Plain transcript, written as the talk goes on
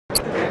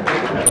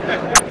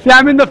See,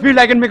 I'm in the field,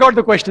 I can make out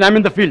the question, I'm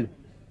in the field.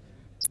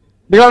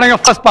 Regarding your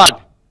first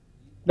part,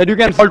 that you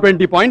can solve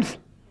 20 points.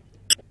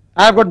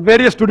 I have got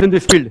various students in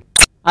this field.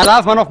 I'll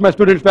ask one of my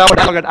students to have a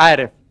dialogue at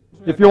IRF.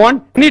 If you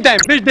want, anytime,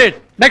 which date?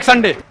 Next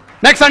Sunday.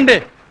 Next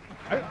Sunday.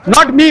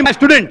 Not me, my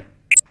student.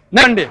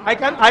 Next Sunday. I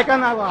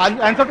can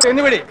answer to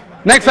anybody.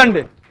 Next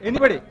Sunday.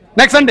 Anybody.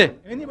 Next Sunday.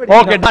 Anybody.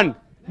 Okay, done.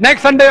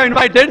 Next Sunday you're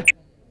invited.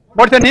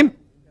 What's your name?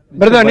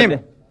 Brother, name?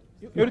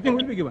 Everything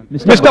will be given.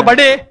 Mr.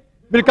 Bade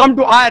will come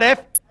to IRF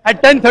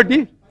at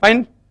 10:30.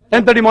 Fine.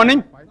 10:30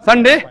 morning.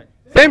 Sunday.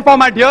 Same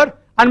format here,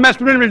 and my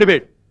student will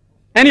debate.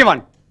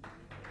 Anyone.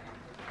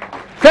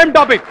 Same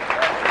topic.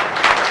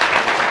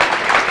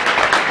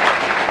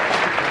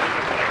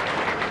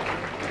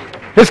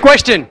 His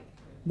question,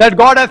 that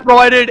God has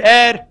provided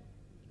air,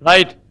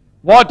 right,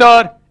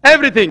 water,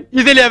 everything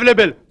easily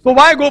available. So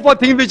why go for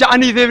things which are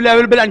uneasily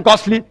available and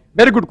costly?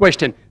 Very good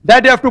question.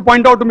 That you have to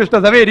point out to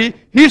Mr. Zaveri.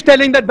 He is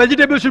telling that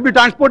vegetables should be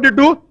transported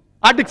to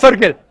Arctic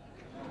Circle.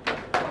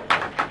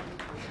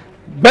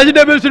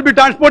 Vegetables should be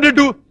transported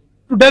to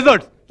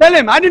deserts. Tell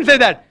him, I didn't say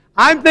that.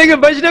 I am saying if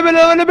vegetable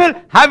is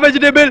available, have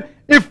vegetable.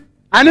 If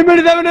animal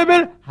is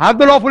available, have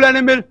the lawful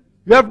animal.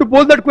 You have to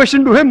pose that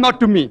question to him, not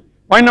to me.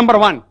 Point number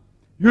one.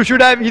 You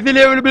should have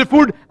easily available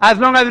food as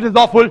long as it is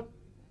lawful.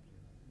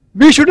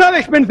 We should have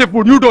expensive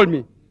food, you told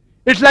me.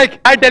 It's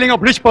like I telling a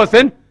rich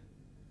person,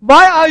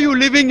 why are you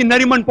living in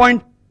Nariman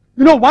Point?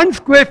 You know, 1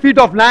 square feet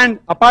of land,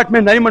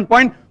 apartment, Nariman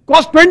Point,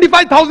 costs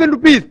 25,000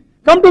 rupees.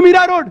 Come to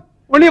Mira Road,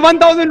 only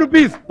 1,000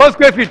 rupees per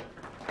square feet.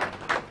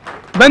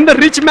 When the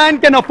rich man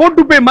can afford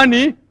to pay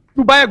money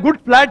to buy a good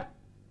flat,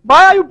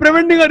 why are you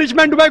preventing a rich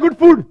man to buy good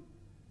food?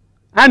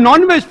 And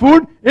non-veg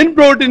food, in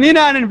protein, in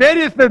iron, and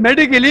various ways,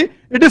 medically,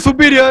 it is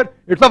superior,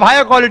 it's of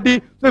higher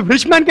quality. So if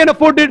rich man can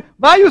afford it,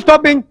 why are you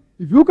stopping?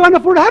 If you can't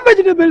afford, have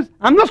vegetables.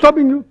 I'm not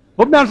stopping you.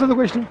 Hope that answers the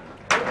question.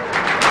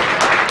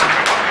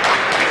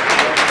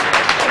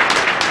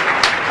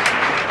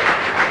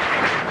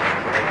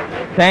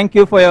 Thank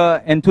you for your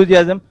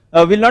enthusiasm.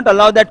 We'll not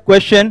allow that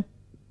question.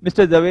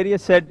 Mr. Zaveri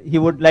said he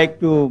would like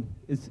to,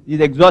 he's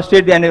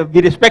exhausted and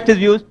we respect his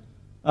views.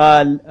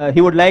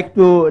 He would like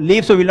to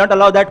leave, so we'll not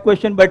allow that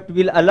question, but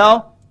we'll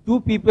allow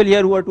 2 people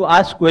here who are to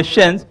ask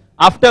questions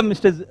after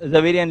Mr.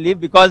 Zaverian leave,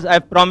 because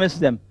I've promised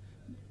them.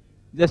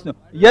 Just no.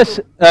 Yes,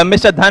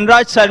 Mr.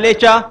 Dhanraj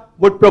Sarlecha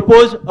would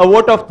propose a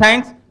vote of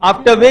thanks,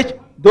 after which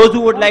those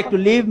who would like to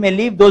leave may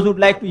leave, those who would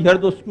like to hear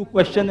those 2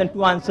 questions and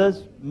 2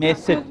 answers may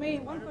sit. Excuse me,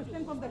 one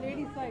question from the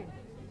ladies' side.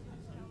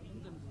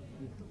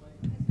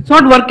 It's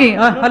not working.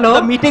 Hello?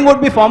 The meeting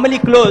would be formally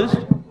closed.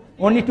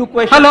 Only 2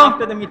 questions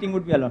after the meeting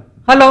would be allowed.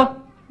 Hello?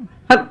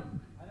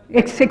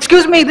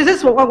 Excuse me, this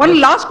is one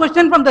last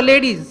question from the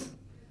ladies.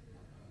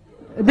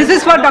 This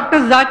is for Dr.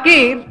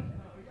 Zakir.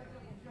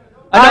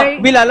 No,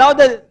 we'll allow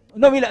the,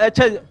 no,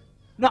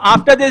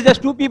 after this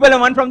just 2 people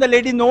and 1 from the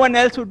ladies, no one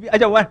else would be,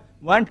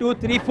 1, 2,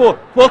 3,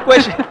 4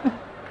 questions.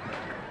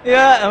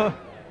 Yeah.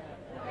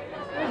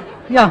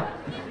 Yeah.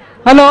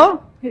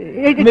 Hello?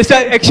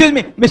 Excuse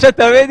me, Mr.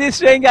 Tavedi is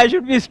saying I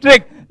should be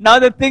strict. Now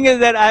the thing is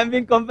that I am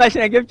being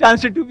compassionate. I give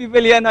chance to 2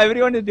 people here. Now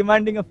everyone is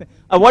demanding of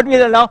what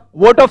we'll allow?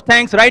 Vote of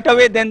thanks right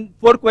away. Then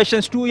 4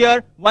 questions, 2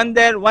 here, 1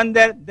 there, 1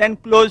 there. Then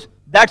close.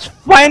 That's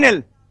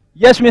final.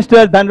 Yes,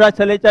 Mr. Dhanraj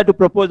Salecha to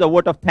propose a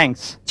vote of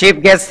thanks. Chief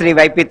guest Sri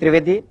Y.P.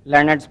 Trivedi,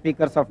 learned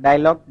speakers of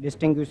dialogue,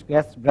 distinguished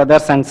guests,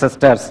 brothers and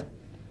sisters.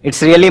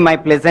 It's really my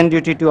pleasant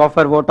duty to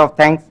offer vote of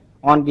thanks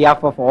on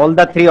behalf of all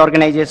the 3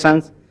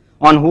 organizations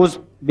on whose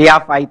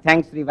behalf I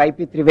thank Sri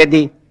Y.P.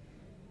 Trivedi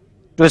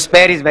to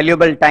spare his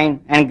valuable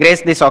time and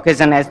grace this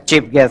occasion as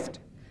chief guest.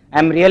 I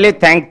am really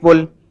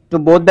thankful to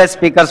both the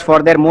speakers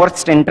for their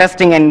most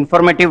interesting and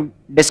informative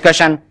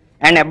discussion,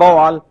 and above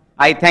all,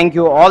 I thank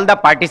you all the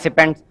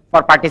participants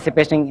for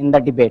participating in the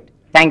debate.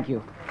 Thank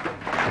you.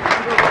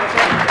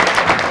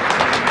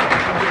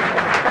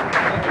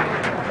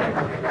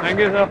 Thank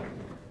you, sir.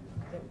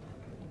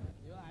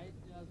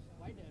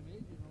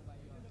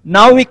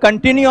 Now we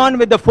continue on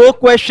with the 4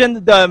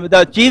 questions.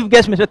 The chief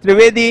guest, Mr.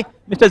 Trivedi,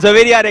 Mr.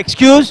 Zaveri are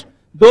excused.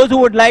 Those who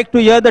would like to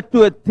hear the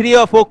 3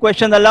 or 4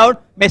 questions aloud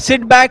may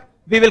sit back.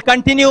 We will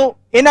continue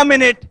in a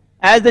minute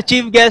as the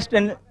chief guest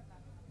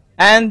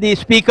and the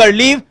speaker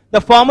leave.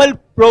 The formal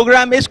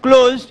program is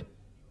closed.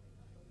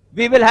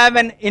 We will have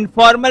an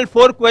informal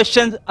 4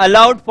 questions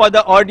allowed for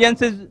the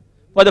audiences,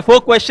 for the 4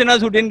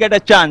 questioners who didn't get a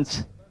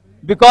chance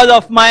because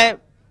of my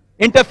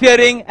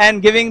interfering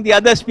and giving the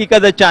other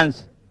speakers a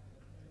chance.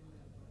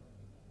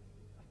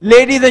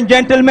 Ladies and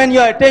gentlemen,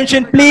 your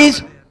attention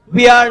please.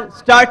 We are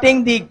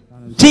starting the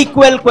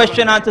sequel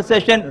question answer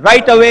session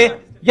right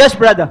away. Yes,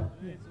 brother.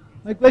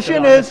 My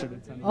question is,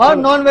 are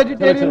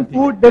non-vegetarian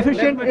food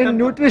deficient in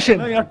nutrition?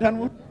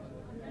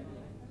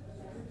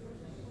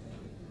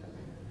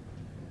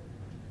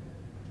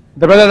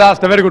 The brother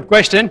asked a very good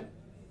question.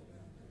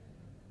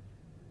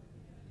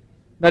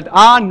 That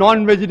are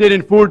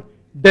non-vegetarian food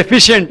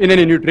deficient in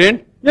any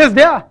nutrient? Yes,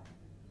 they are.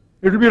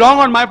 It would be wrong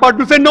on my part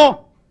to say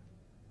no.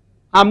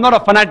 I'm not a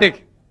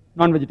fanatic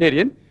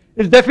non-vegetarian.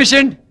 It's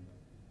deficient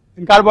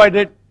in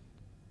carbohydrate,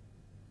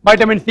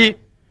 vitamin C,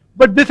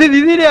 But this is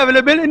easily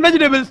available in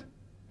vegetables.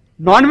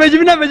 Non-veg,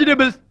 we have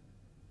vegetables.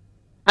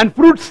 And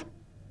fruits,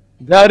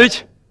 they are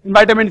rich in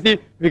vitamin C.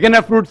 We can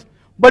have fruits.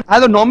 But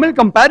as a normal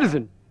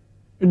comparison,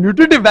 in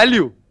nutritive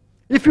value,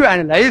 if you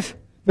analyze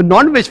the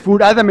non-veg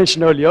food, as I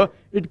mentioned earlier,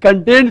 it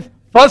contains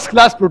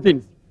first-class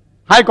proteins,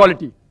 high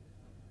quality,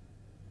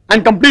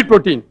 and complete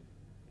protein.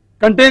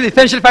 Contains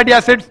essential fatty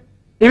acids,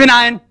 even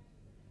iron.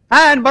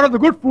 And one of the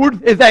good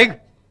foods is egg,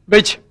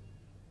 which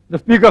the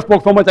speaker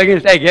spoke so much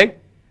against egg.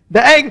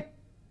 The egg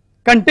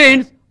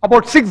contains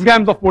about 6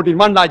 grams of protein,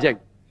 one large egg.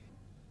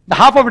 The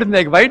half of it is in the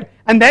egg white,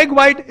 and the egg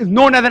white is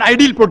known as an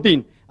ideal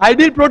protein.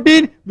 Ideal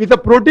protein is the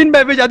protein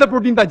by which other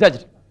proteins are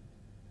judged.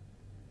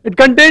 It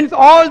contains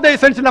all the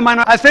essential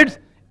amino acids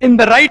in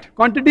the right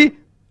quantity.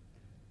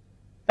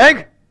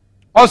 Egg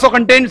also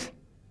contains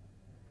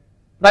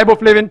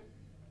riboflavin,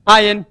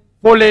 iron,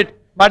 folate,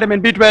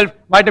 vitamin B12,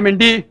 vitamin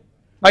D,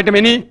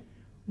 vitamin E.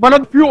 One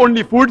of the few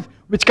only foods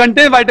which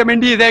contain vitamin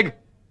D is egg.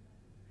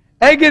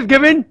 Egg is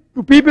given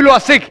to people who are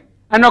sick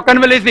and are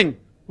convalescing,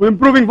 who are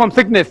improving from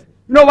sickness.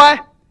 You know why?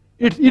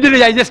 It's easily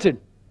digested,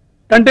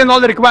 contains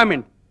all the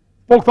requirement.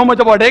 Spoke so much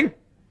about egg,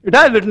 it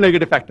has little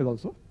negative factors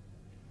also.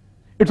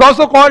 It's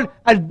also called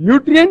a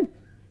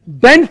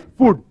nutrient-dense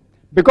food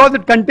because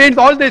it contains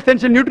all the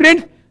essential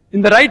nutrients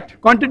in the right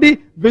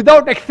quantity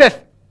without excess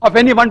of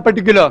any one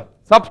particular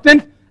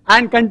substance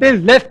and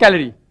contains less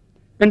calorie.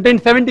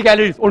 Contains 70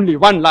 calories only,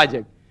 one large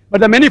egg.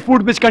 But there are many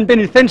foods which contain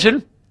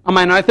essential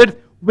amino acids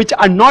which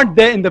are not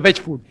there in the veg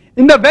food.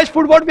 In the veg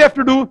food, what we have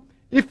to do,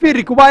 if we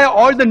require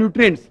all the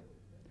nutrients,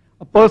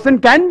 a person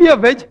can be a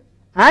veg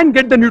and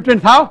get the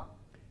nutrients. How?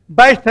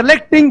 By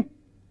selecting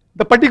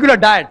the particular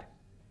diet,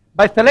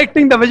 by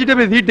selecting the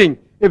vegetable he's eating.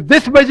 If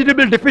this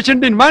vegetable is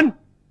deficient in one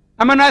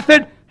amino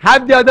acid,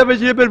 have the other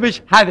vegetable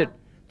which has it.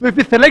 So if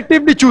he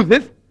selectively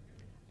chooses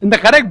in the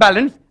correct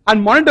balance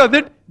and monitors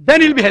it,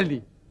 then he'll be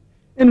healthy.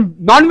 In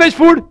non-veg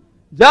food,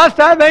 just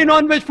have very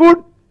non-veg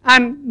food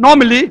and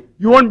normally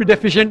you won't be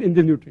deficient in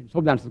the nutrients.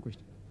 Hope that answers the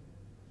question.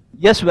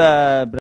 Yes,